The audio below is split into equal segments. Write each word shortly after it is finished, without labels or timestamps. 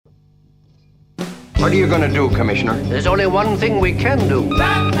What are you going to do, Commissioner? There's only one thing we can do.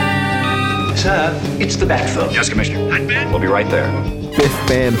 Batman! Sir, it's the Batphone. Yes, Commissioner. Batman? We'll be right there. Biff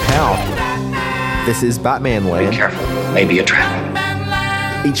Bam Pow. This is BATMANLAND. Be careful. Maybe a trap.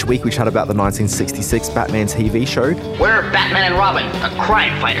 Each week we chat about the 1966 Batman TV show. We're Batman and Robin, the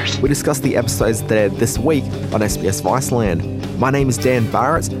crime fighters. We discuss the episodes that aired this week on SBS Viceland. My name is Dan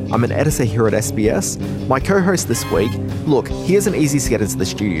Barrett. I'm an editor here at SBS. My co-host this week, look, he isn't easy to get into the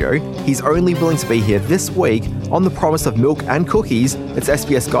studio. He's only willing to be here this week on the promise of milk and cookies. It's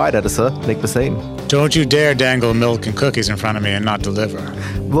SBS Guide editor, Nick Bassine. Don't you dare dangle milk and cookies in front of me and not deliver.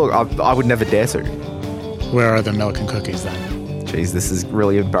 Look, I would never dare to. Where are the milk and cookies then? Jeez, this is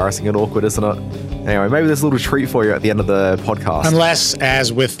really embarrassing and awkward, isn't it? Anyway, maybe there's a little treat for you at the end of the podcast. Unless,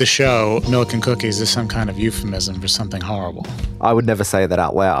 as with the show, milk and cookies is some kind of euphemism for something horrible. I would never say that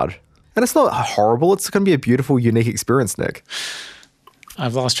out loud. And it's not horrible. It's going to be a beautiful, unique experience, Nick.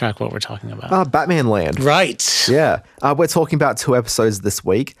 I've lost track of what we're talking about. BATMANLAND. Right. Yeah. We're talking about 2 episodes this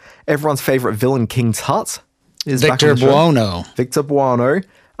week. Everyone's favorite villain, King Tut, is Victor back on the show. Buono. Victor Buono.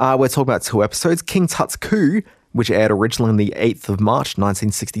 We're talking about 2 episodes. King Tut's Coup, which aired originally on the 8th of March,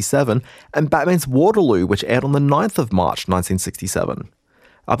 1967, and Batman's Waterloo, which aired on the 9th of March, 1967.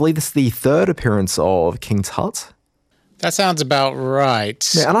 I believe this is the 3rd appearance of King Tut. That sounds about right.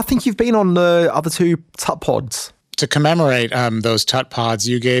 Yeah, and I think you've been on the other 2 Tut pods. To commemorate those Tut pods,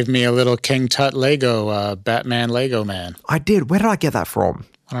 you gave me a little King Tut Lego, Batman Lego man. I did. Where did I get that from?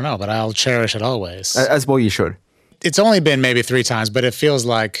 I don't know, but I'll cherish it always. As well you should. It's only been maybe 3 times, but it feels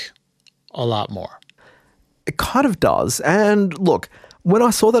like a lot more. It kind of does. And look, when I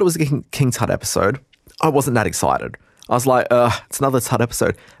saw that it was a King Tut episode, I wasn't that excited. I was like, it's another Tut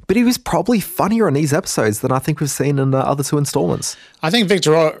episode. But he was probably funnier in these episodes than I think we've seen in the other 2 installments. I think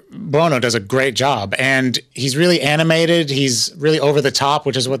Victor Buono does a great job. And he's really animated. He's really over the top,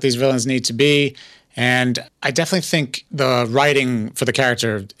 which is what these villains need to be. And I definitely think the writing for the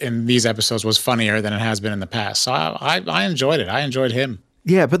character in these episodes was funnier than it has been in the past. So I enjoyed it. I enjoyed him.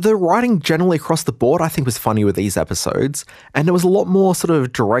 Yeah, but the writing generally across the board I think was funny with these episodes. And there was a lot more sort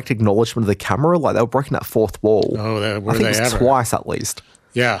of direct acknowledgement of the camera. Like they were breaking that 4th wall. Oh, were I think they it was ever? Twice at least.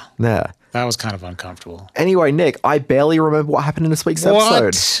 Yeah. Yeah. That was kind of uncomfortable. Anyway, Nick, I barely remember what happened in this week's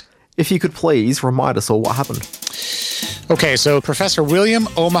episode. If you could please remind us all what happened. Okay, so Professor William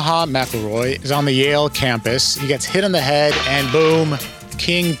Omaha McElroy is on the Yale campus. He gets hit on the head and boom,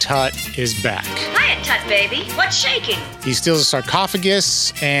 King Tut is back. Hiya, Tut baby. What's shaking? He steals a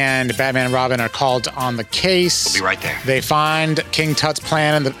sarcophagus, and Batman and Robin are called on the case. We'll be right there. They find King Tut's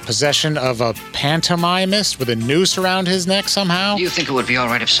plan in the possession of a pantomimist with a noose around his neck somehow. Do you think it would be all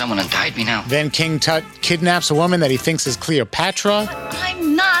right if someone untied me now? Then King Tut kidnaps a woman that he thinks is Cleopatra.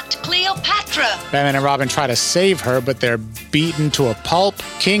 I'm not Cleopatra. Batman and Robin try to save her, but they're beaten to a pulp.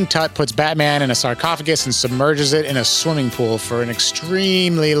 King Tut puts Batman in a sarcophagus and submerges it in a swimming pool for an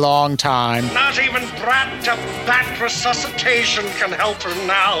extremely long time. Not even bat resuscitation can help her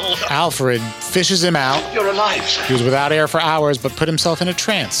now. Alfred fishes him out. You're alive, sir. He was without air for hours, but put himself in a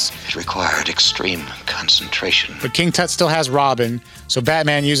trance. It required extreme concentration. But King Tut still has Robin, so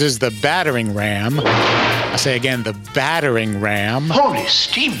Batman uses the battering ram. I say again, the battering ram. Holy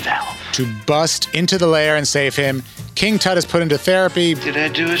steam valve. To bust into the lair and save him. King Tut is put into therapy. Did I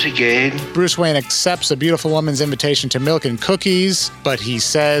do it again? Bruce Wayne accepts a beautiful woman's invitation to milk and cookies, but he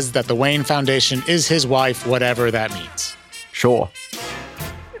says that the Wayne Foundation is his wife, whatever that means. Sure.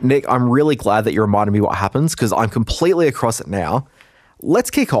 Nick, I'm really glad that you reminded me what happens because I'm completely across it now.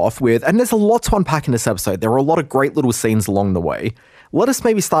 Let's kick off with, and there's a lot to unpack in this episode. There are a lot of great little scenes along the way. Let us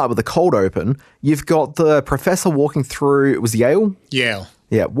maybe start with the cold open. You've got the professor walking through, it was Yale? Yale.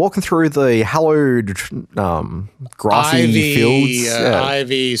 Yeah, walking through the hallowed grassy fields.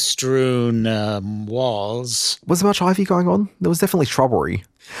 Ivy-strewn walls. Was there much ivy going on? There was definitely shrubbery.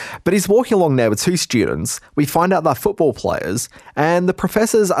 But he's walking along there with 2 students. We find out they're football players, and the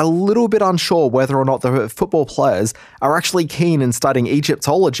professor's a little bit unsure whether or not the football players are actually keen in studying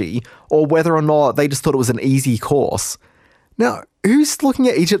Egyptology, or whether or not they just thought it was an easy course. Now, who's looking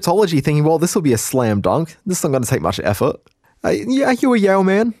at Egyptology thinking, well, this will be a slam dunk. This is not going to take much effort. Are you a Yale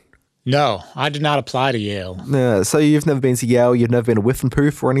man? No, I did not apply to Yale. Yeah, so you've never been to Yale? You've never been to Whiff and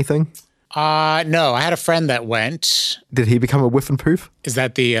Poof or anything? No, I had a friend that went. Did he become a Whiff and Poof? Is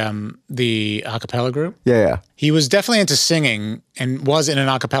that the a cappella group? Yeah. He was definitely into singing and was in an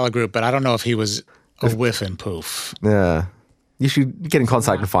a cappella group, but I don't know if he was a Whiff and Poof. Yeah. You should get in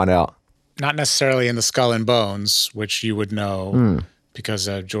contact and find out. Not necessarily in the Skull and Bones, which you would know because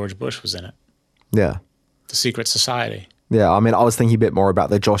George Bush was in it. Yeah. The Secret Society. Yeah, I mean, I was thinking a bit more about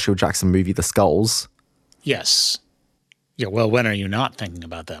the Joshua Jackson movie, The Skulls. Yes. Yeah, well, when are you not thinking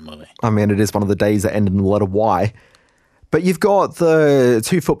about that movie? I mean, it is one of the days that end in the letter Y. But you've got the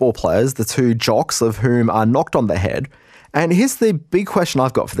two football players, the two jocks of whom are knocked on the head. And here's the big question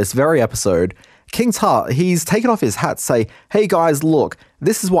I've got for this very episode. King Tut, he's taken off his hat to say, hey guys, look,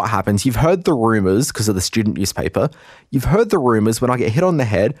 this is what happens. You've heard the rumors because of the student newspaper. You've heard the rumors when I get hit on the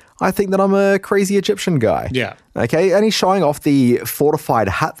head. I think that I'm a crazy Egyptian guy. Yeah. Okay. And he's showing off the fortified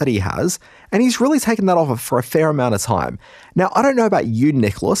hat that he has. And he's really taken that off for a fair amount of time. Now, I don't know about you,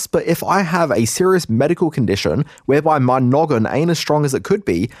 Nicholas, but if I have a serious medical condition whereby my noggin ain't as strong as it could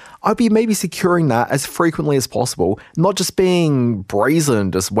be, I'd be maybe securing that as frequently as possible, not just being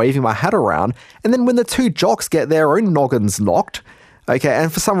brazen, just waving my hat around. And then when the two jocks get their own noggins knocked, okay,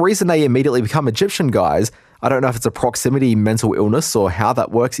 and for some reason they immediately become Egyptian guys, I don't know if it's a proximity mental illness or how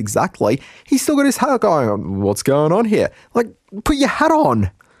that works exactly, he's still got his hat going, what's going on here? Like, put your hat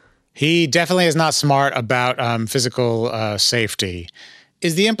on. He definitely is not smart about physical safety.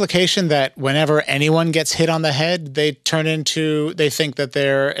 Is the implication that whenever anyone gets hit on the head, they think that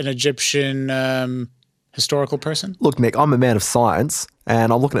they're an Egyptian historical person? Look, Nick, I'm a man of science,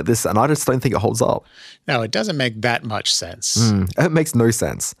 and I'm looking at this, and I just don't think it holds up. No, it doesn't make that much sense. It makes no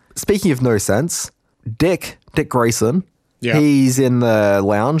sense. Speaking of no sense, Dick Grayson, Yeah. he's in the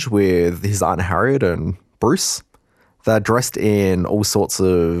lounge with his Aunt Harriet and Bruce. They're dressed in all sorts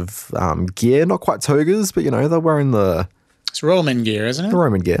of gear, not quite togas, but, they're wearing the It's Roman gear, isn't it?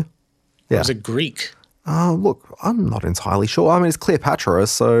 Roman gear. Yeah. Or is it Greek? Look, I'm not entirely sure. I mean, it's Cleopatra,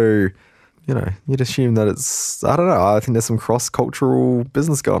 so, you'd assume that it's, I don't know, I think there's some cross-cultural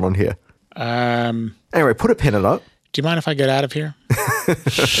business going on here. Anyway, put a pin in it. Do you mind if I get out of here?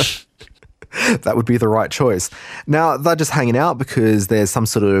 That would be the right choice. Now, they're just hanging out because there's some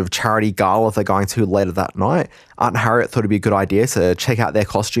sort of charity gala they're going to later that night. Aunt Harriet thought it'd be a good idea to check out their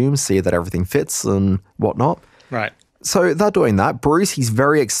costumes, see that everything fits and whatnot. Right. So they're doing that. Bruce, he's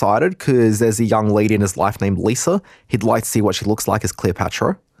very excited because there's a young lady in his life named Lisa. He'd like to see what she looks like as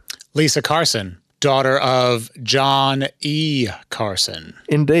Cleopatra. Lisa Carson, daughter of John E. Carson.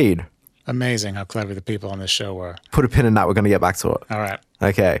 Indeed. Amazing how clever the people on this show were. Put a pin in that. We're going to get back to it. All right.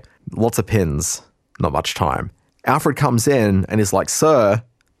 Okay. Lots of pins. Not much time. Alfred comes in and is like, Sir,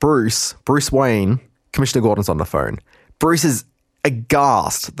 Bruce Wayne, Commissioner Gordon's on the phone. Bruce is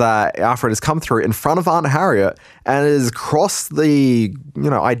aghast that Alfred has come through in front of Aunt Harriet and has crossed the,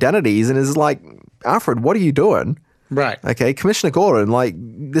 identities and is like, Alfred, what are you doing? Right. Okay, Commissioner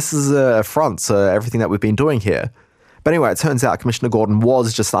Gordon, this is a affront to everything that we've been doing here. But anyway, it turns out Commissioner Gordon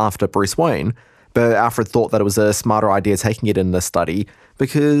was just after Bruce Wayne, but Alfred thought that it was a smarter idea taking it in the study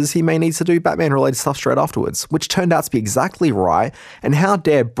because he may need to do Batman-related stuff straight afterwards, which turned out to be exactly right. And how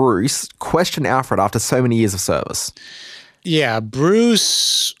dare Bruce question Alfred after so many years of service? Yeah,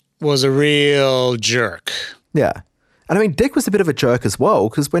 Bruce was a real jerk. Yeah. And I mean, Dick was a bit of a jerk as well,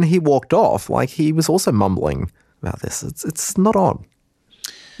 because when he walked off, he was also mumbling about this. It's not on.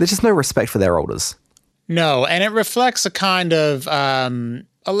 There's just no respect for their elders. No, and it reflects a kind of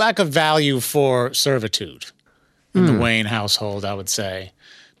a lack of value for servitude in the Wayne household, I would say.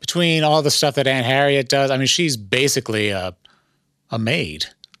 Between all the stuff that Aunt Harriet does, I mean, she's basically a maid,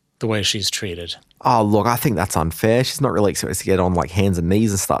 the way she's treated. Oh, look, I think that's unfair. She's not really supposed to get on hands and knees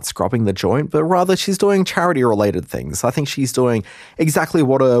and start scrubbing the joint, but rather she's doing charity-related things. I think she's doing exactly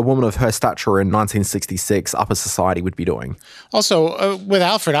what a woman of her stature in 1966 upper society would be doing. Also, with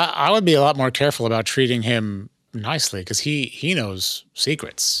Alfred, I would be a lot more careful about treating him nicely because he knows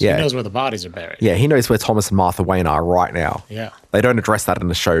secrets. Yeah. He knows where the bodies are buried. Yeah, he knows where Thomas and Martha Wayne are right now. Yeah. They don't address that in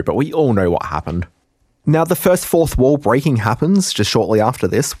the show, but we all know what happened. Now, the first fourth wall breaking happens just shortly after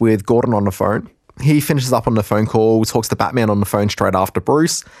this with Gordon on the phone. He finishes up on the phone call, talks to Batman on the phone straight after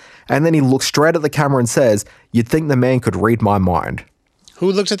Bruce, and then he looks straight at the camera and says, "You'd think the man could read my mind."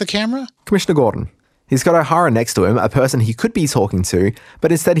 Who looked at the camera? Commissioner Gordon. He's got O'Hara next to him, a person he could be talking to,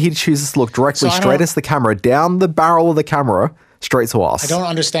 but instead he chooses to look directly straight into the camera, down the barrel of the camera, straight to us. I don't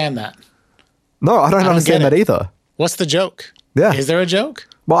understand that. No, I don't understand that either. What's the joke? Yeah. Is there a joke?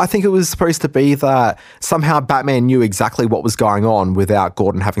 Well, I think it was supposed to be that somehow Batman knew exactly what was going on without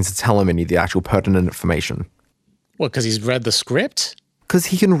Gordon having to tell him any of the actual pertinent information. What, because he's read the script? Because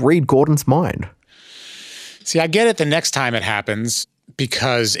he can read Gordon's mind. See, I get it the next time it happens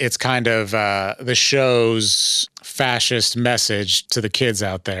because it's kind of the show's fascist message to the kids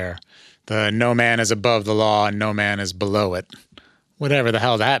out there. The no man is above the law and no man is below it. Whatever the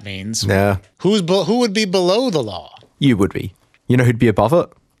hell that means. Yeah. Who would be below the law? You would be. You know who'd be above it?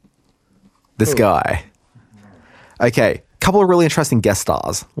 This guy. Okay, couple of really interesting guest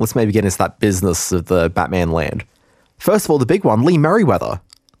stars. Let's maybe get into that business of the Batmanland. First of all, the big one, Lee Merriweather.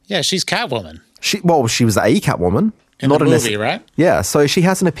 Yeah, she's Catwoman. She was a Catwoman. In the movie, right? Yeah, so she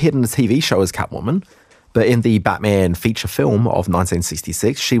hasn't appeared in the TV show as Catwoman, but in the Batman feature film of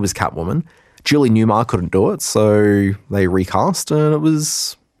 1966, she was Catwoman. Julie Newmar couldn't do it, so they recast, and it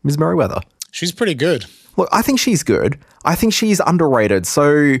was Ms. Merriweather. She's pretty good. Look, I think she's good. I think she's underrated.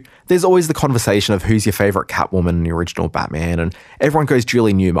 So there's always the conversation of who's your favorite Catwoman in the original Batman, and everyone goes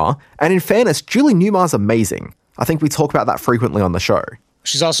Julie Newmar. And in fairness, Julie Newmar's amazing. I think we talk about that frequently on the show.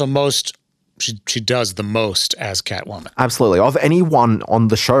 She's also she does the most as Catwoman. Absolutely. Of anyone on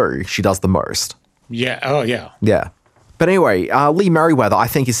the show, she does the most. Yeah. Oh, yeah. Yeah. But anyway, Lee Merriweather, I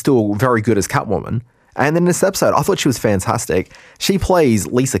think, is still very good as Catwoman. And in this episode, I thought she was fantastic. She plays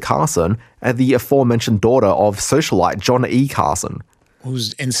Lisa Carson, the aforementioned daughter of socialite John E. Carson.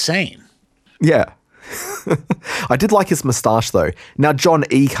 Who's insane. Yeah. I did like his moustache, though. Now, John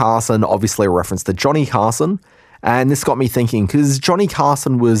E. Carson, obviously a reference to Johnny Carson. And this got me thinking, because Johnny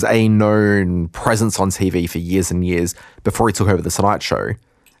Carson was a known presence on TV for years and years before he took over The Tonight Show.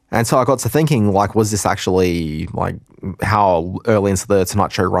 And so I got to thinking, like, was this actually, like, how early into the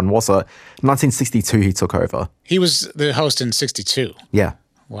Tonight Show run was it? 1962, he took over. He was the host in 62. Yeah.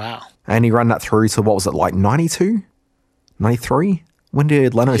 Wow. And he ran that through to, what was it, like 92? 93? When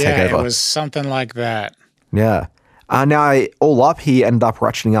did Leno take over? Yeah, it was something like that. Yeah. Now, all up, he ended up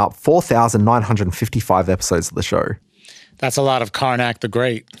ratcheting up 4,955 episodes of the show. That's a lot of Karnak the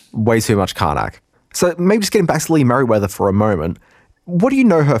Great. Way too much Karnak. So maybe just getting back to Lee Merriweather for a moment. What do you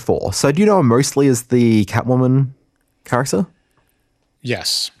know her for? So do you know her mostly as the Catwoman character?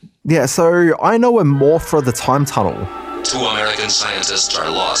 Yes. Yeah, so I know her more for the time tunnel. Two American scientists are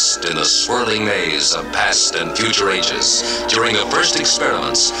lost in the swirling maze of past and future ages during the first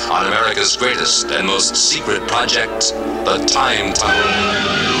experiments on America's greatest and most secret project, the Time Tunnel.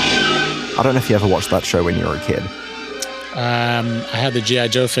 I don't know if you ever watched that show when you were a kid. I had the G.I.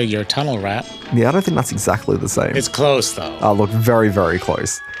 Joe figure Tunnel Rat. Yeah, I don't think that's exactly the same. It's close, though. Look, very, very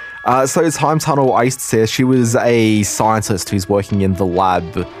close. So Time Tunnel, I used to say she was a scientist who's working in the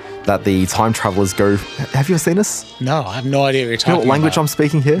lab that the time travelers go. Have you ever seen this? No, I have no idea what you're talking about. You know what language I'm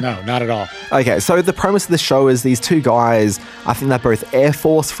speaking here? No, not at all. Okay, so the premise of the show is these two guys, I think they're both Air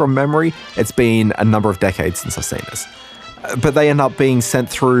Force from memory. It's been a number of decades since I've seen this. But they end up being sent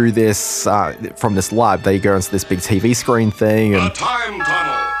through this, from this lab. They go into this big TV screen thing. And Time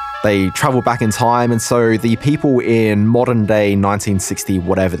Tunnel. they travel back in time. And so the people in modern day 1960,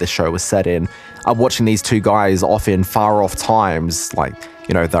 whatever the show was set in, are watching these two guys off in far off times. Like,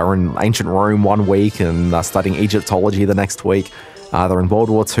 you know, they're in ancient Rome one week and they're studying Egyptology the next week. They're in World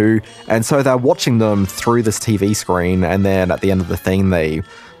War II. And so they're watching them through this TV screen. And then at the end of the thing, they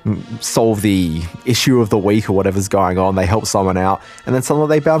solve the issue of the week or whatever's going on. They help someone out. And then suddenly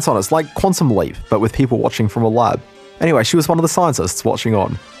they bounce on. It's like Quantum Leap, but with people watching from a lab. Anyway, she was one of the scientists watching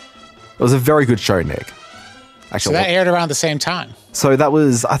on. It was a very good show, Nick. So Actually, that aired around the same time. So that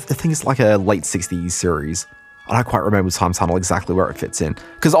was, I think it's like a late 60s series. I don't quite remember Time Tunnel exactly where it fits in.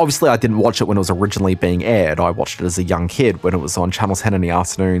 Because obviously I didn't watch it when it was originally being aired. I watched it as a young kid when it was on Channel 10 in the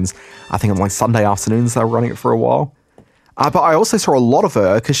afternoons. I think on like Sunday afternoons they were running it for a while. But I also saw a lot of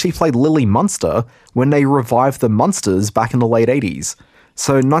her because she played Lily Munster when they revived the Munsters back in the late 80s.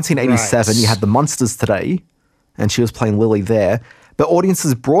 So in 1987, you had the Munsters Today, and she was playing Lily there. But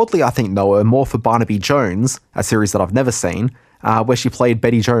audiences broadly, I think, know her more for Barnaby Jones, a series that I've never seen, where she played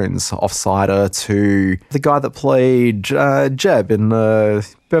Betty Jones, offsider to the guy that played Jeb in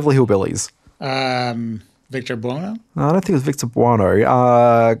Beverly Hillbillies. Victor Buono? I don't think it was Victor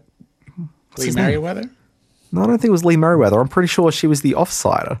Buono. Lee Merriweather? No, I don't think it was Lee Merriweather. I'm pretty sure she was the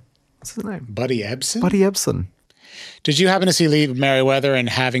offsider. What's his name? Buddy Ebsen? Buddy Ebsen. Did you happen to see Lee Merriweather in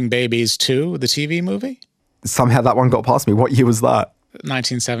Having Babies 2, the TV movie? Somehow that one got past me. What year was that?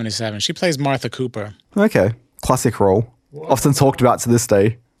 1977. She plays Martha Cooper. Okay. Classic role. Whoa. Often talked about to this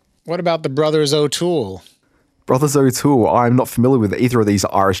day. What about the Brothers O'Toole? Brothers O'Toole. I'm not familiar with either of these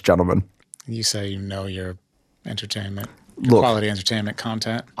Irish gentlemen. You say you know your entertainment. Look, quality entertainment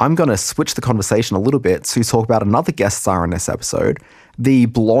content. I'm going to switch the conversation a little bit to talk about another guest star in this episode. The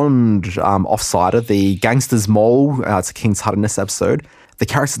blonde offsider, the gangster's mole to King's Hut in this episode. The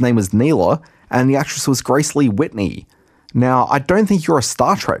character's name was Neela, and the actress was Grace Lee Whitney. Now, I don't think you're a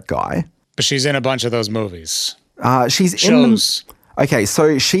Star Trek guy. But she's in a bunch of those movies. She's Shows. in them. Okay,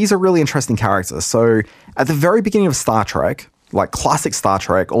 so she's a really interesting character. So at the very beginning of Star Trek, like classic Star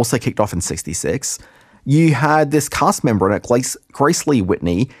Trek, also kicked off in 66, you had this cast member in it, Grace Lee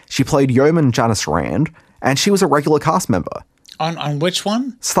Whitney. She played Yeoman Janice Rand, and she was a regular cast member. On which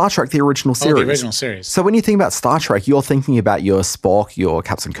one? Star Trek, the original series. Oh, the original series. So when you think about Star Trek, you're thinking about your Spock, your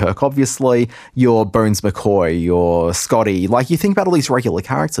Captain Kirk, obviously, your Bones McCoy, your Scotty. Like, you think about all these regular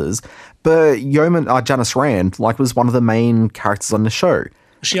characters, but Janice Rand, like, was one of the main characters on the show.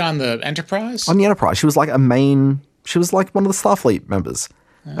 Was she on the Enterprise? On the Enterprise. She was like she was like one of the Starfleet members.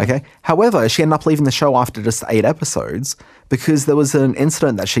 Okay. However, she ended up leaving the show after just 8 episodes because there was an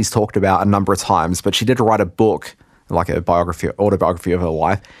incident that she's talked about a number of times, but she did write a book, like a autobiography of her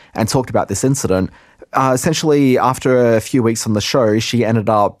life, and talked about this incident. Essentially, after a few weeks on the show, she ended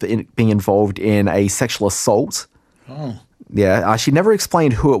up being involved in a sexual assault. Oh. Yeah, she never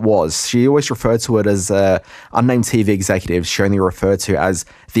explained who it was. She always referred to it as unnamed TV executive. She only referred to as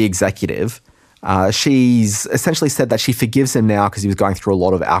the executive. She's essentially said that she forgives him now because he was going through a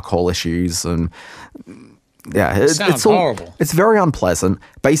lot of alcohol issues and... Yeah, it's horrible. It's very unpleasant.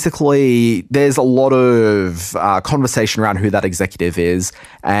 Basically, there's a lot of conversation around who that executive is,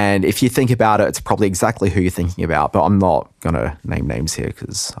 and if you think about it, it's probably exactly who you're thinking about, but I'm not going to name names here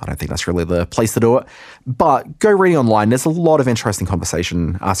because I don't think that's really the place to do it. But go reading online. There's a lot of interesting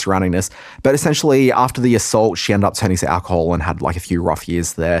conversation surrounding this. But essentially, after the assault, she ended up turning to alcohol and had like a few rough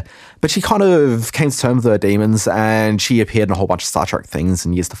years there. But she kind of came to terms with her demons, and she appeared in a whole bunch of Star Trek things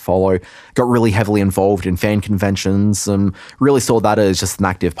in years to follow, got really heavily involved in fan conventions, and really saw that as just an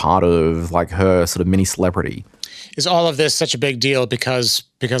active part of like her sort of mini celebrity. Is all of this such a big deal because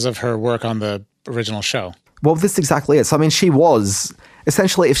of her work on the original show? Well, this is exactly it. So, I mean, she was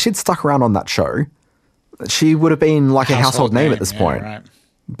essentially, if she'd stuck around on that show, she would have been like a household name at this point. Right.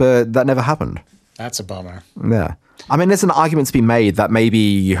 But that never happened. That's a bummer. Yeah. I mean, there's an argument to be made that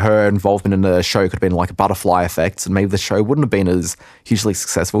maybe her involvement in the show could have been like a butterfly effect, and maybe the show wouldn't have been as hugely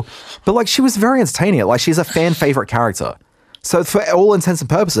successful. But like, she was very entertaining. Like, she's a fan favorite character. So for all intents and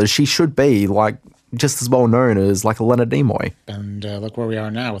purposes, she should be like just as well known as like a Leonard Nimoy. And look where we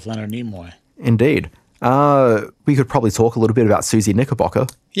are now with Leonard Nimoy. Indeed. We could probably talk a little bit about Susie Knickerbocker.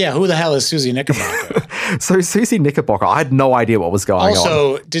 Yeah, who the hell is Susie Knickerbocker? So Susie Knickerbocker, I had no idea what was going on.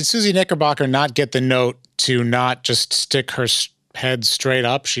 Also, did Susie Knickerbocker not get the note to not just stick her head straight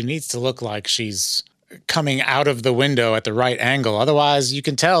up? She needs to look like she's coming out of the window at the right angle. Otherwise, you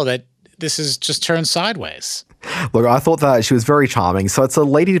can tell that this is just turned sideways. Look, I thought that she was very charming. So it's a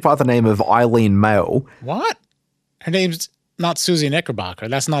lady by the name of Eileen Mail. What? Her name's not Susie Knickerbocker.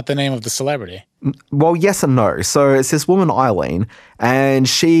 That's not the name of the celebrity. Well, yes and no. So it's this woman, Eileen, and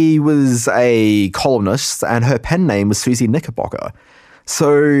she was a columnist, and her pen name was Susie Knickerbocker.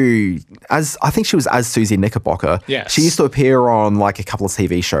 So I think she was as Susie Knickerbocker. Yes. She used to appear on like a couple of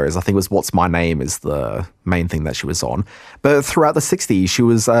TV shows. I think it was What's My Name is the main thing that she was on. But throughout the 60s, she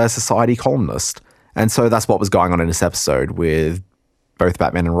was a society columnist. And so that's what was going on in this episode with both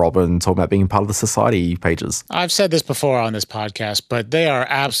Batman and Robin talking about being part of the society pages. I've said this before on this podcast, but they are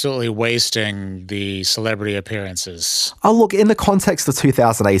absolutely wasting the celebrity appearances. Oh, look, in the context of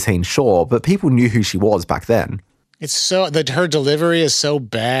 2018, sure, but people knew who she was back then. It's so that her delivery is so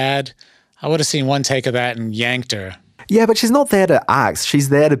bad. I would have seen one take of that and yanked her. Yeah, but she's not there to act. She's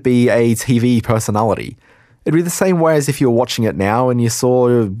there to be a TV personality. It'd be the same way as if you were watching it now and you saw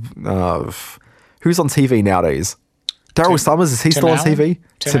who's on TV nowadays. Daryl Summers, is he still on TV?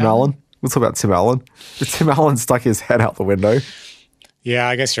 Tim Allen. We'll talk about Tim Allen. Tim Allen stuck his head out the window. Yeah,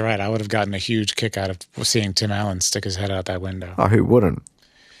 I guess you're right. I would have gotten a huge kick out of seeing Tim Allen stick his head out that window. Oh, who wouldn't?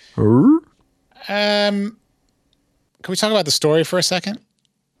 Who? Can we talk about the story for a second?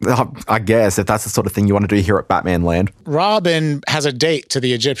 I guess, if that's the sort of thing you want to do here at BatManLand. Robin has a date to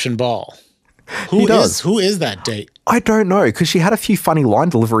the Egyptian ball. He does. Who is that date? I don't know, because she had a few funny line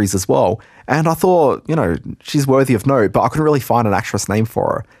deliveries as well. And I thought, she's worthy of note, but I couldn't really find an actress name for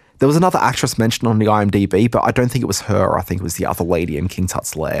her. There was another actress mentioned on the IMDb, but I don't think it was her. I think it was the other lady in King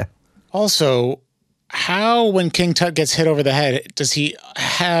Tut's lair. Also, how, when King Tut gets hit over the head, does he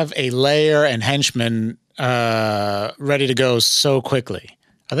have a lair and henchmen ready to go so quickly?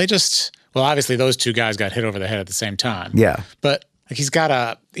 Are they just... Well, obviously, those two guys got hit over the head at the same time. Yeah. But he's got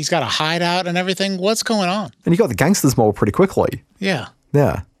a hideout and everything. What's going on? And he got the gangsters mold pretty quickly. Yeah.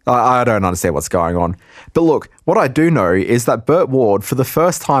 Yeah. I don't understand what's going on. But look, what I do know is that Burt Ward, for the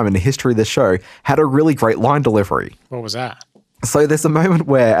first time in the history of the show, had a really great line delivery. What was that? So there's a moment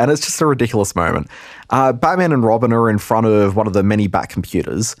where, and it's just a ridiculous moment, Batman and Robin are in front of one of the many Bat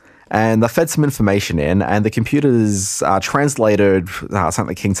computers, and they fed some information in, and the computers translated something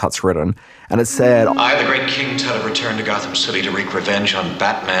that King Tut's written, and it said, I, the great King Tut, have returned to Gotham City to wreak revenge on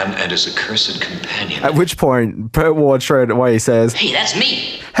Batman and his accursed companion. At which point, Burt Ward straight away says, Hey, that's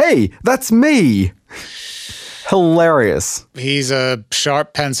me! Hey, that's me! Hilarious. He's a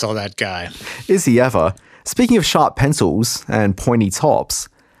sharp pencil, that guy. Is he ever? Speaking of sharp pencils and pointy tops,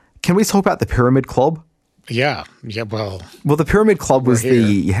 can we talk about the Pyramid Club? Yeah, well, the Pyramid Club was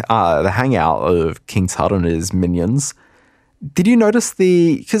the hangout of King Tut and his minions. Did you notice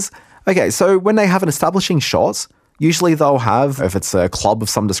so when they have an establishing shot, usually they'll have, if it's a club of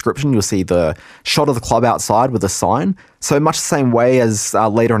some description, you'll see the shot of the club outside with a sign. So much the same way as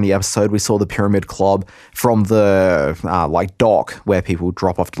later in the episode, we saw the Pyramid Club from the dock where people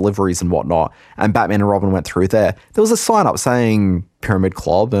drop off deliveries and whatnot, and Batman and Robin went through there. There was a sign up saying Pyramid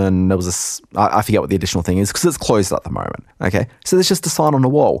Club, and there was I forget what the additional thing is because it's closed at the moment. Okay, so there's just a sign on the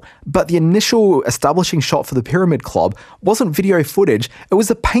wall. But the initial establishing shot for the Pyramid Club wasn't video footage; it was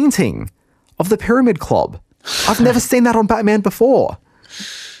a painting of the Pyramid Club. I've never seen that on Batman before.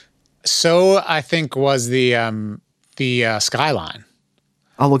 So I think was the skyline.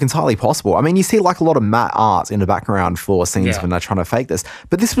 Oh, look, entirely possible. I mean, you see like a lot of matte art in the background for scenes when they're trying to fake this,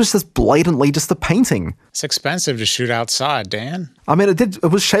 but this was just blatantly just a painting. It's expensive to shoot outside, Dan. I mean, it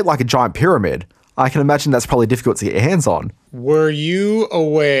was shaped like a giant pyramid. I can imagine that's probably difficult to get your hands on. Were you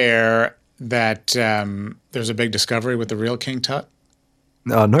aware that there was a big discovery with the real King Tut?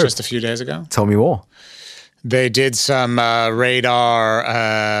 No. Just a few days ago? Tell me more. They did some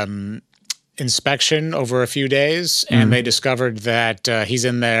radar inspection over a few days, and they discovered that he's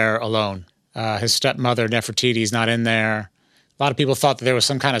in there alone. His stepmother, Nefertiti, is not in there. A lot of people thought that there was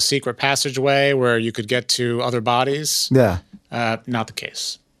some kind of secret passageway where you could get to other bodies. Yeah. Not the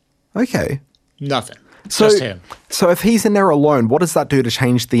case. Okay. Nothing. Just him. So if he's in there alone, what does that do to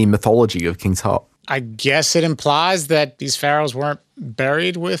change the mythology of King Tut? I guess it implies that these pharaohs weren't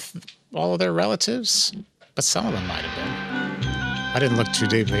buried with all of their relatives. But some of them might have been. I didn't look too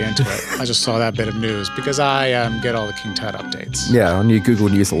deeply into it. I just saw that bit of news because I get all the King Tut updates. Yeah, on your Google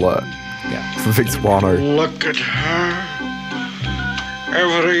News alert. Yeah. For Victorano. Look at her.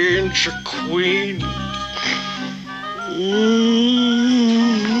 Every inch a queen.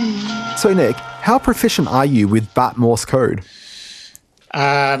 So, Nick, how proficient are you with Bat Morse code?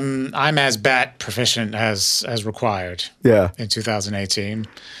 I'm as Bat proficient as required. Yeah. In 2018.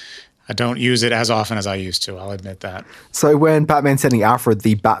 I don't use it as often as I used to, I'll admit that. So when Batman's sending Alfred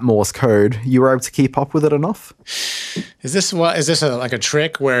the Bat Morse code, you were able to keep up with it enough? Is this like a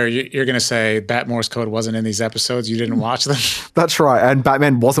trick where you're going to say Bat Morse code wasn't in these episodes, you didn't watch them? That's right, and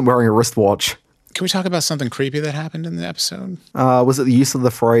Batman wasn't wearing a wristwatch. Can we talk about something creepy that happened in the episode? Was it the use of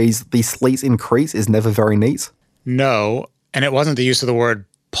the phrase, the sleet in Crete is never very neat? No, and it wasn't the use of the word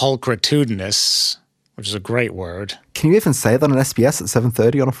pulchritudinous, which is a great word. Can you even say that on SBS at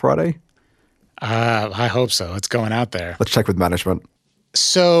 7:30 on a Friday? I hope so. It's going out there. Let's check with management.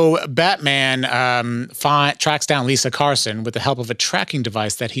 So Batman tracks down Lisa Carson with the help of a tracking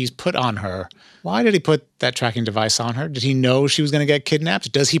device that he's put on her. Why did he put that tracking device on her? Did he know she was going to get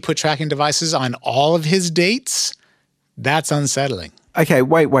kidnapped? Does he put tracking devices on all of his dates? That's unsettling. Okay,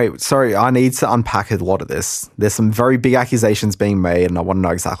 wait. Sorry, I need to unpack a lot of this. There's some very big accusations being made, and I want to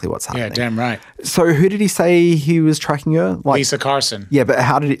know exactly what's happening. Yeah, damn right. So who did he say he was tracking her? Lisa Carson. Yeah, but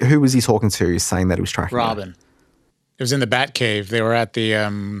who was he talking to saying that he was tracking Robin. her? It was in the Batcave. They were at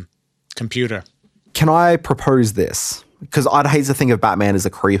the computer. Can I propose this? Because I'd hate to think of Batman as a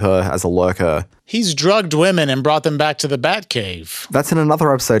creeper, as a lurker. He's drugged women and brought them back to the Batcave. That's in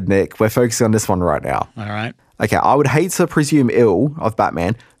another episode, Nick. We're focusing on this one right now. All right. Okay, I would hate to presume ill of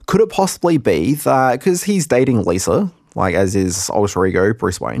Batman. Could it possibly be that, because he's dating Lisa, like as his alter ego,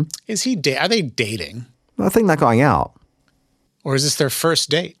 Bruce Wayne? Are they dating? I think they're going out. Or is this their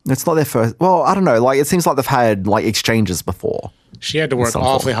first date? It's not their first. Well, I don't know. Like, it seems like they've had like exchanges before. She had to work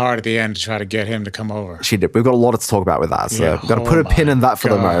awfully hard at the end to try to get him to come over. She did. We've got a lot to talk about with that. So we've got to put a pin in that for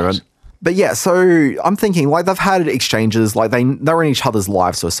the moment. But yeah, so I'm thinking like they've had exchanges, like they're in each other's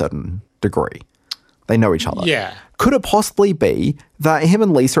lives to a certain degree. They know each other. Yeah. Could it possibly be that him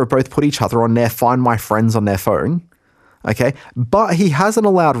and Lisa have both put each other on their Find My Friends on their phone? Okay. But he hasn't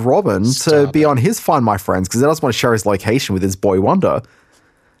allowed Robin to be on his Find My Friends because he doesn't want to share his location with his boy Wonder.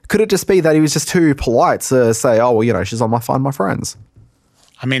 Could it just be that he was just too polite to say, oh, well, you know, she's on my Find My Friends?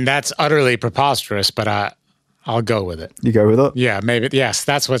 I mean, that's utterly preposterous, but I'll go with it. You go with it? Yeah, maybe. Yes,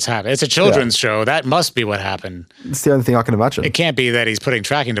 that's what's happened. It's a children's show. That must be what happened. It's the only thing I can imagine. It can't be that he's putting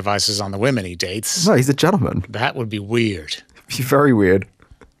tracking devices on the women he dates. No, he's a gentleman. That would be weird. It'd be very weird.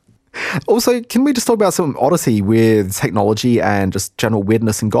 Also, can we just talk about some oddity with technology and just general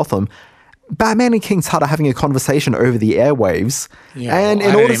weirdness in Gotham? Batman and King Tut are having a conversation over the airwaves. Yeah, and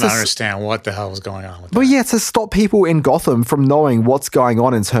I didn't even understand what the hell was going on with that. Well, yeah, to stop people in Gotham from knowing what's going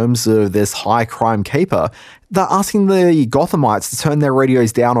on in terms of this high crime caper, they're asking the Gothamites to turn their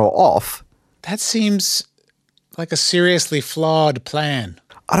radios down or off. That seems like a seriously flawed plan.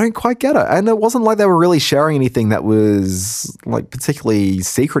 I don't quite get it. And it wasn't like they were really sharing anything that was like particularly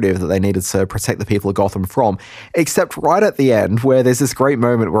secretive that they needed to protect the people of Gotham from, except right at the end where there's this great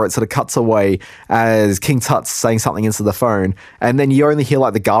moment where it sort of cuts away as King Tut's saying something into the phone, and then you only hear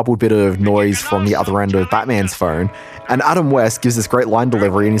like the garbled bit of noise from the other end of Batman's phone, and Adam West gives this great line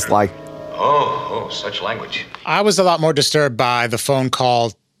delivery and he's like, Oh, such language. I was a lot more disturbed by the phone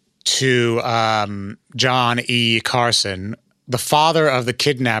call to John E. Carson, the father of the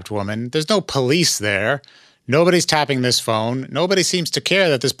kidnapped woman. There's no police there. Nobody's tapping this phone. Nobody seems to care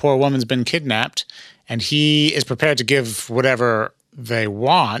that this poor woman's been kidnapped, and he is prepared to give whatever they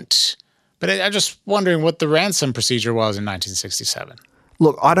want. But I'm just wondering what the ransom procedure was in 1967.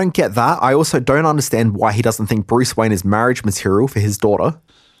 look, I don't get that. I also don't understand why he doesn't think Bruce Wayne is marriage material for his daughter.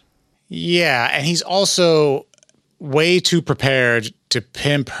 Yeah, and he's also way too prepared to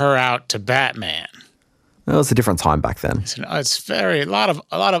pimp her out to Batman. Well, it was a different time back then. It's a lot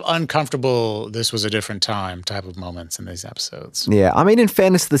of uncomfortable, this was a different time type of moments in these episodes. Yeah, I mean, in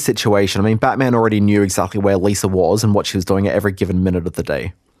fairness to the situation, I mean, Batman already knew exactly where Lisa was and what she was doing at every given minute of the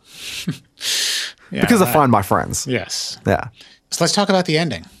day. Because I find my friends. Yes. Yeah. So let's talk about the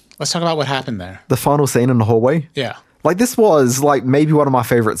ending. Let's talk about what happened there. The final scene in the hallway? Yeah. Like, this was, like, maybe one of my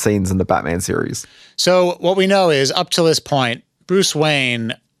favorite scenes in the Batman series. So what we know is, up to this point, Bruce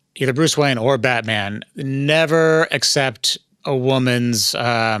Wayne, either Bruce Wayne or Batman, never accept a woman's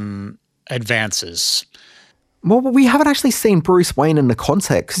advances. Well, we haven't actually seen Bruce Wayne in the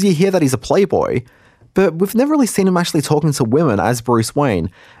context, because you hear that he's a playboy, but we've never really seen him actually talking to women as Bruce Wayne,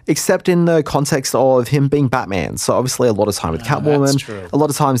 except in the context of him being Batman. So obviously a lot of time with Catwoman, a lot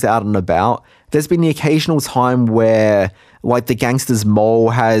of times out and about. There's been the occasional time where, like, the gangster's mole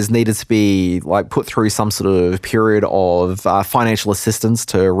has needed to be, like, put through some sort of period of financial assistance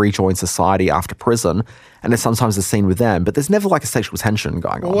to rejoin society after prison, and there's sometimes a scene with them, but there's never, like, a sexual tension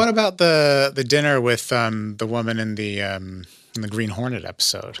going on. What about the dinner with the woman in the Green Hornet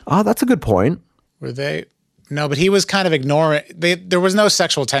episode? Oh, that's a good point. Were they? No, but he was kind of ignoring. There was no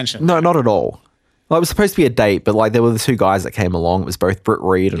sexual tension. No, not at all. Well, it was supposed to be a date, but like there were the two guys that came along. It was both Britt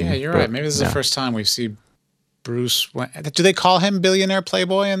Reed and... Yeah, you're right. Maybe this is the first time we've seen Bruce Wayne. Do they call him billionaire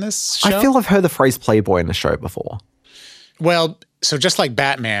playboy in this show? I feel I've heard the phrase playboy in the show before. Well, so just like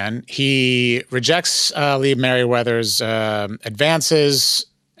Batman, he rejects Lee Merriweather's advances,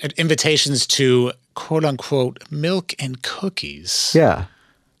 invitations to quote-unquote milk and cookies. Yeah.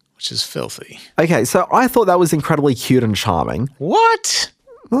 Which is filthy. Okay, so I thought that was incredibly cute and charming. What?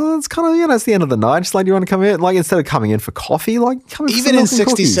 Well, it's kind of, it's the end of the night. Just like, you want to come in? Like, instead of coming in for coffee, like, come in for even in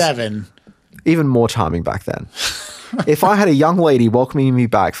 67. Even more charming back then. If I had a young lady welcoming me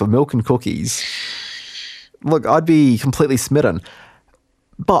back for milk and cookies, look, I'd be completely smitten.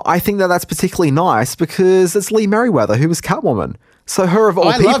 But I think that that's particularly nice because it's Lee Merriweather, who was Catwoman. So her, of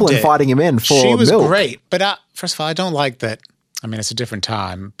all people, inviting him in for milk. She was great. But first of all, I don't like that. I mean, it's a different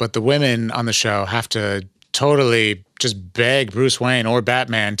time, but the women on the show have to totally just beg Bruce Wayne or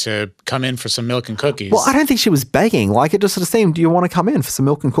Batman to come in for some milk and cookies. Well, I don't think she was begging. Like, it just sort of seemed, do you want to come in for some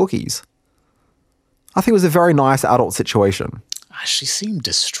milk and cookies? I think it was a very nice adult situation. She seemed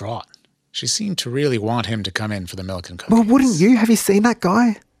distraught. She seemed to really want him to come in for the milk and cookies. Well, wouldn't you? Have you seen that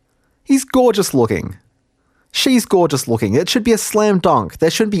guy? He's gorgeous looking. She's gorgeous looking. It should be a slam dunk.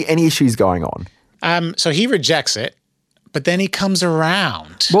 There shouldn't be any issues going on. So he rejects it. But then he comes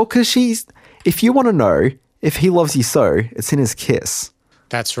around. Well, because if you want to know if he loves you so, it's in his kiss.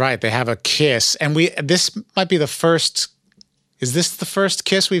 That's right. They have a kiss. And this might be the first, is this the first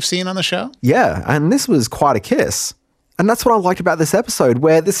kiss we've seen on the show? Yeah, and this was quite a kiss. And that's what I liked about this episode,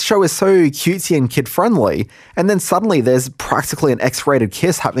 where this show is so cutesy and kid-friendly, and then suddenly there's practically an X-rated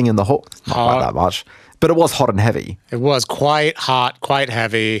kiss happening in the whole... Not quite that much. But it was hot and heavy. It was quite hot, quite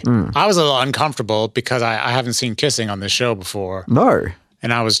heavy. I was a little uncomfortable because I haven't seen kissing on this show before. No.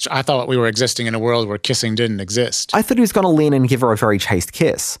 And I thought we were existing in a world where kissing didn't exist. I thought he was going to lean in and give her a very chaste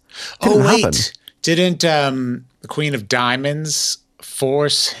kiss. Didn't happen. Didn't the Queen of Diamonds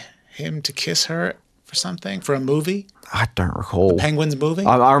force him to kiss her for something, for a movie? I don't recall. The Penguins movie?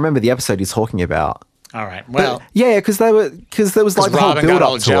 I remember the episode he's talking about. All right. Well, but, yeah, because there was like the whole build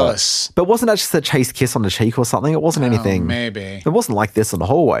up to jealous. It. But wasn't that just a chaste kiss on the cheek or something? It wasn't anything. Maybe. It wasn't like this in the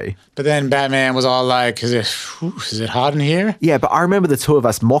hallway. But then Batman was all like, is it hot in here? Yeah, but I remember the two of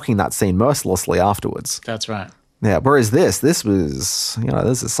us mocking that scene mercilessly afterwards. That's right. Yeah, whereas this was,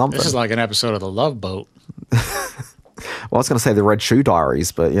 this is something. This is like an episode of The Love Boat. Well, I was going to say the Red Shoe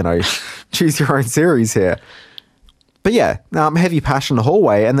Diaries, but, choose your own series here. But yeah, heavy passion in the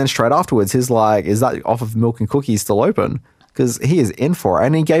hallway, and then straight afterwards, he's like, is that off of milk and cookies still open? Because he is in for it.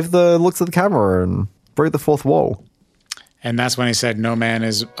 And he gave the looks at the camera and broke the fourth wall. And that's when he said, no man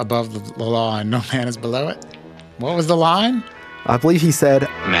is above the law and no man is below it. What was the line? I believe he said,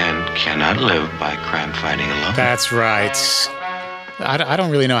 Man cannot live by crime fighting alone. That's right. I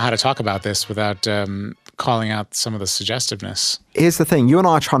don't really know how to talk about this without calling out some of the suggestiveness. Here's the thing. You and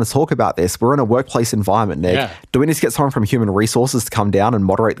I are trying to talk about this. We're in a workplace environment, Nick. Yeah. Do we need to get someone from Human Resources to come down and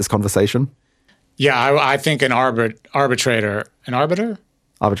moderate this conversation? Yeah, I think an arbitrator. An arbiter?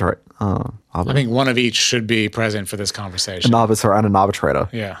 Arbitrate. I think one of each should be present for this conversation. An arbiter and an arbitrator.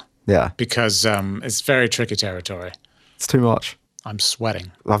 Yeah. Yeah. Because it's very tricky territory. It's too much. I'm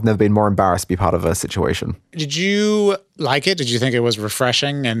sweating. I've never been more embarrassed to be part of a situation. Did you like it? Did you think it was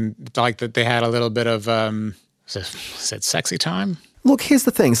refreshing and like that they had a little bit of, was it sexy time? Look, here's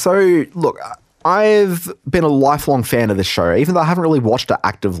the thing. So, look, I've been a lifelong fan of this show, even though I haven't really watched it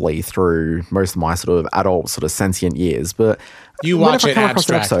actively through most of my sort of adult sort of sentient years. But you watch it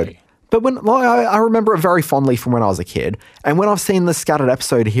abstractly. But I remember it very fondly from when I was a kid. And when I've seen the scattered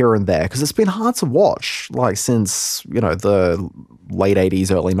episode here and there, because it's been hard to watch, like since, the late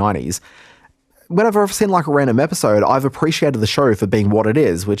 80s, early 90s. Whenever I've seen like a random episode, I've appreciated the show for being what it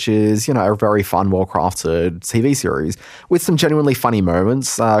is, which is, a very fun, well-crafted TV series with some genuinely funny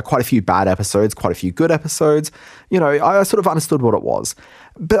moments, quite a few bad episodes, quite a few good episodes. I sort of understood what it was.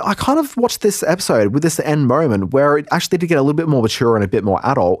 But I kind of watched this episode with this end moment where it actually did get a little bit more mature and a bit more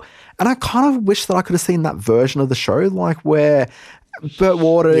adult. And I kind of wish that I could have seen that version of the show, like where Burt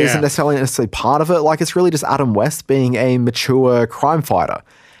Waters isn't necessarily part of it. Like it's really just Adam West being a mature crime fighter.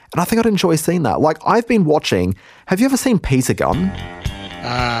 And I think I'd enjoy seeing that. Like I've been watching, have you ever seen Peter Gunn?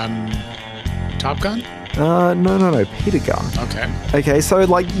 Top Gun? No, Peter Gunn. Okay, so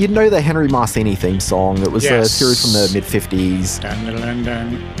like the Henry Marcini theme song. It was a series from the mid-50s. Dun, dun, dun,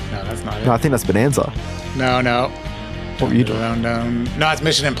 dun. No, that's not it. No, I think that's Bonanza. No. What were you doing? No, it's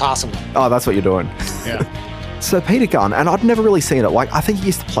Mission Impossible. Oh, that's what you're doing. Yeah. So Peter Gunn, and I'd never really seen it. Like I think he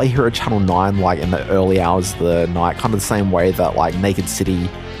used to play here at Channel 9 like in the early hours of the night, kind of the same way that like Naked City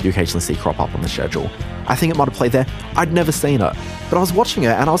you occasionally see crop up on the schedule. I think it might have played there. I'd never seen it. But I was watching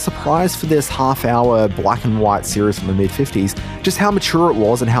it and I was surprised for this half-hour black and white series from the mid-50s, just how mature it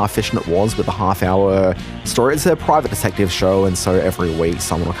was and how efficient it was with the half-hour story. It's a private detective show, and so every week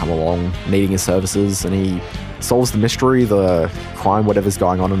someone will come along needing his services and he solves the mystery, the crime, whatever's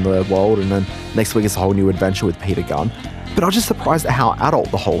going on in the world, and then next week it's a whole new adventure with Peter Gunn. But I was just surprised at how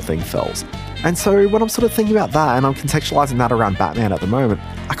adult the whole thing felt. And so when I'm sort of thinking about that and I'm contextualizing that around Batman at the moment,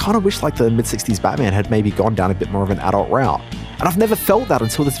 I kind of wish like the mid-60s Batman had maybe gone down a bit more of an adult route. And I've never felt that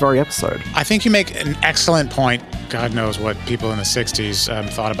until this very episode. I think you make an excellent point. God knows what people in the 60s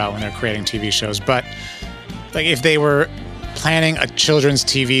thought about when they're creating TV shows. But like if they were planning a children's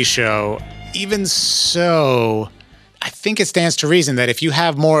TV show, even so, I think it stands to reason that if you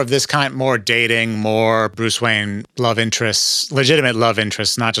have more of this kind, more dating, more Bruce Wayne love interests, legitimate love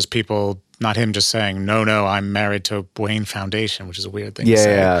interests, not just people, not him just saying, no, I'm married to Wayne Foundation, which is a weird thing to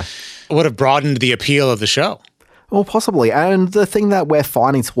say, it would have broadened the appeal of the show. Well, possibly. And the thing that we're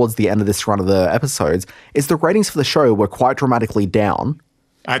finding towards the end of this run of the episodes is the ratings for the show were quite dramatically down.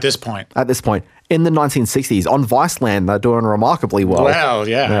 At this point. In the 1960s. On Viceland, they're doing remarkably well. Well,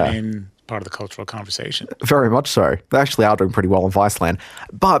 yeah. I mean, part of the cultural conversation. Very much so. They actually are doing pretty well on Viceland.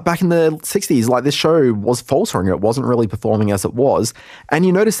 But back in the 60s, like this show was faltering. It wasn't really performing as it was. And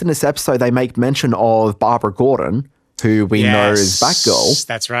you notice in this episode, they make mention of Barbara Gordon, who we know is Batgirl.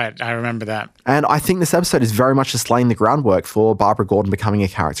 That's right. I remember that. And I think this episode is very much just laying the groundwork for Barbara Gordon becoming a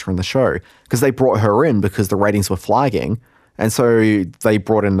character in the show, because they brought her in because the ratings were flagging. And so they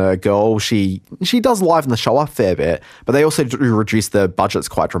brought in a girl. She does liven the show up a fair bit, but they also reduce the budgets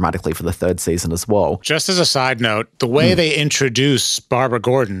quite dramatically for the third season as well. Just as a side note, the way they introduce Barbara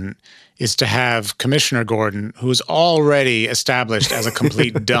Gordon is to have Commissioner Gordon, who's already established as a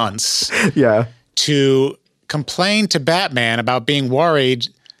complete dunce, to complain to Batman about being worried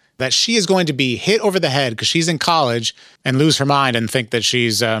that she is going to be hit over the head because she's in college and lose her mind and think that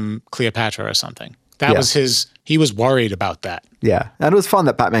she's Cleopatra or something. That was he was worried about that. Yeah. And it was fun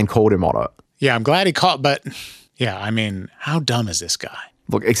that Batman called him on it. Yeah, I'm glad he caught, but yeah, I mean, how dumb is this guy?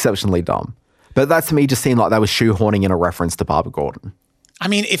 Look, exceptionally dumb. But that to me just seemed like they were shoehorning in a reference to Barbara Gordon. I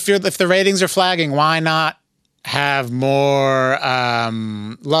mean, if the ratings are flagging, why not have more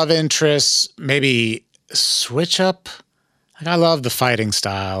love interests, maybe switch up? Like, I love the fighting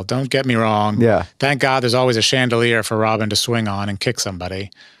style. Don't get me wrong. Yeah. Thank God there's always a chandelier for Robin to swing on and kick somebody.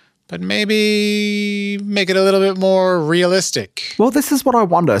 But maybe make it a little bit more realistic. Well, this is what I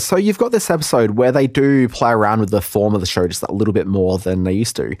wonder. So you've got this episode where they do play around with the form of the show just a little bit more than they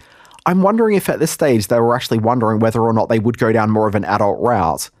used to. I'm wondering if at this stage they were actually wondering whether or not they would go down more of an adult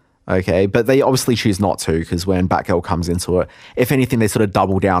route Okay, but they obviously choose not to because when Batgirl comes into it, if anything, they sort of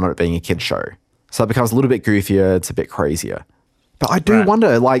double down on it being a kid's show. So it becomes a little bit goofier, it's a bit crazier. But I do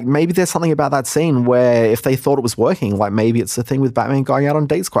wonder, like, maybe there's something about that scene where if they thought it was working, like maybe it's the thing with Batman going out on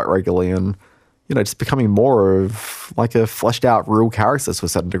dates quite regularly and, you know, just becoming more of like a fleshed out real character to a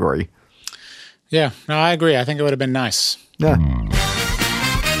certain degree. Yeah, no, I agree. I think it would have been nice. Yeah.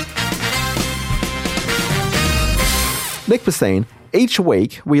 Nick Bassine, each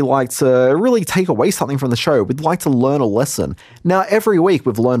week we like to really take away something from the show. We'd like to learn a lesson. Now, every week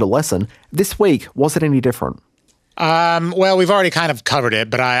we've learned a lesson. This week, was it any different? Well, we've already kind of covered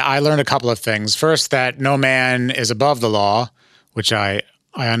it, but I learned a couple of things. First, that no man is above the law, which I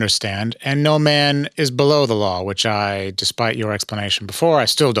understand, and no man is below the law, which despite your explanation before, I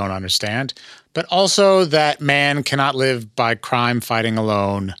still don't understand. But also that man cannot live by crime fighting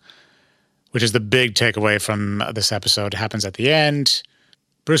alone, which is the big takeaway from this episode. It happens at the end.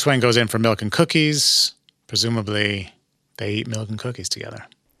 Bruce Wayne goes in for milk and cookies. Presumably, they eat milk and cookies together.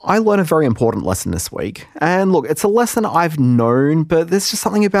 I learned a very important lesson this week. And look, it's a lesson I've known, but there's just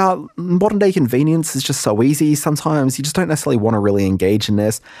something about modern day convenience is just so easy. Sometimes you just don't necessarily want to really engage in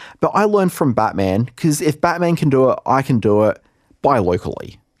this. But I learned from Batman, because if Batman can do it, I can do it. Buy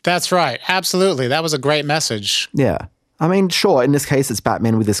locally. That's right. Absolutely. That was a great message. Yeah. I mean, sure, in this case, it's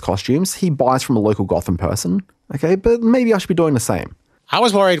Batman with his costumes. He buys from a local Gotham person. Okay, but maybe I should be doing the same. I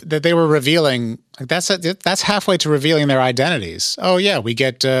was worried that they were revealing, like that's halfway to revealing their identities. Oh yeah, we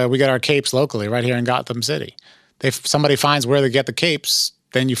get our capes locally right here in Gotham City. If somebody finds where they get the capes,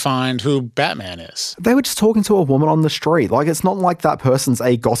 then you find who Batman is. They were just talking to a woman on the street. Like, it's not like that person's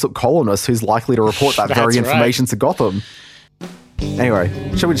a gossip columnist who's likely to report that very information to Gotham. Anyway,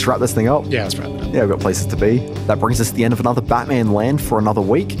 shall we just wrap this thing up? Yeah, let's wrap it up. Yeah, we've got places to be. That brings us to the end of another Batman Land for another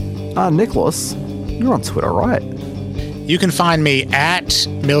week. Nicholas, you're on Twitter, right? You can find me at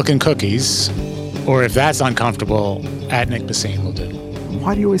Milk and Cookies, or if that's uncomfortable, at Nick Bassine will do.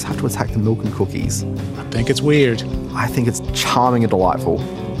 Why do you always have to attack the milk and cookies? I think it's weird. I think it's charming and delightful.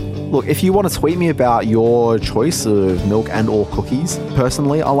 Look, if you want to tweet me about your choice of milk and or cookies,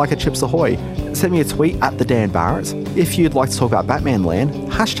 personally, I like a Chips Ahoy. Send me a tweet at the Dan Barrett. If you'd like to talk about Batman Land,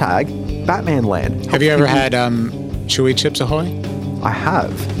 hashtag BatmanLand. Have you ever had chewy Chips Ahoy? I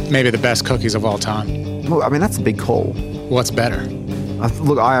have. Maybe the best cookies of all time. Look, I mean, that's a big call. What's better?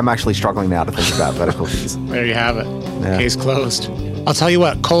 Look, I am actually struggling now to think about better cookies. There you have it. Yeah. Case closed. I'll tell you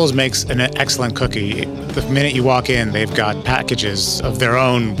what, Kohl's makes an excellent cookie. The minute you walk in, they've got packages of their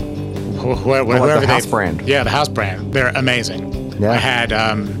own, wherever the house brand. Yeah, the house brand. They're amazing. Yeah. I had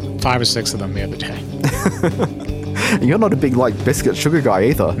 5 or 6 of them the other day. You're not a big, biscuit sugar guy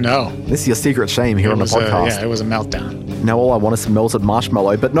either. No. This is your secret shame here on the podcast. It was a meltdown. Now all I want is some melted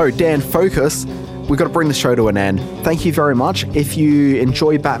marshmallow. But no, Dan, focus. We've got to bring the show to an end. Thank you very much. If you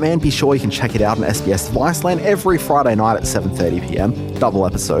enjoy Batman, be sure you can check it out on SBS Viceland every Friday night at 7:30 p.m. Double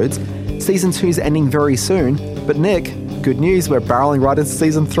episodes. Season 2 is ending very soon. But Nick, good news, we're barreling right into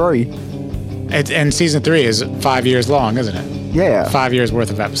Season 3. And Season 3 is 5 years long, isn't it? Yeah. 5 years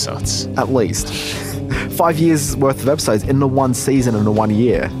worth of episodes. At least. 5 years worth of episodes in the one season and the 1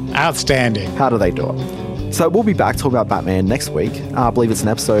 year. Outstanding. How do they do it? So we'll be back talking about Batman next week. I believe it's an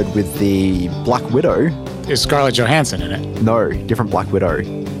episode with the Black Widow. Is Scarlett Johansson in it? No, different Black Widow.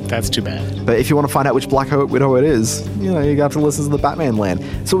 That's too bad. But if you want to find out which Black Widow it is, you have to listen to the Batman Land.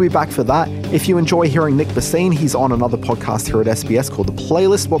 So we'll be back for that. If you enjoy hearing Nick Bassine, he's on another podcast here at SBS called The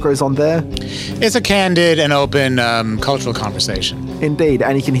Playlist. What goes on there? It's a candid and open cultural conversation. Indeed.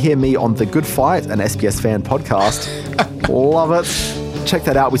 And you can hear me on The Good Fight, an SBS fan podcast. Love it. Check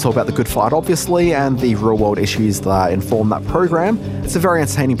that out. We talk about the good fight, obviously, and the real-world issues that inform that program. It's a very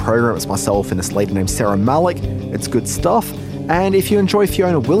entertaining program. It's myself and this lady named Sarah Malik. It's good stuff. And if you enjoy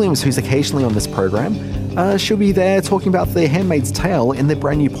Fiona Williams, who's occasionally on this program, she'll be there talking about The Handmaid's Tale in their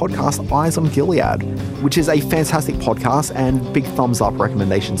brand new podcast, Eyes on Gilead, which is a fantastic podcast and big thumbs up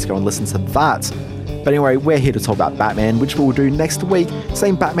recommendations to go and listen to that. But anyway, we're here to talk about Batman, which we'll do next week.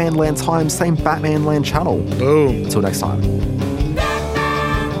 Same Batman Land time, same Batman Land channel. Boom. Until next time.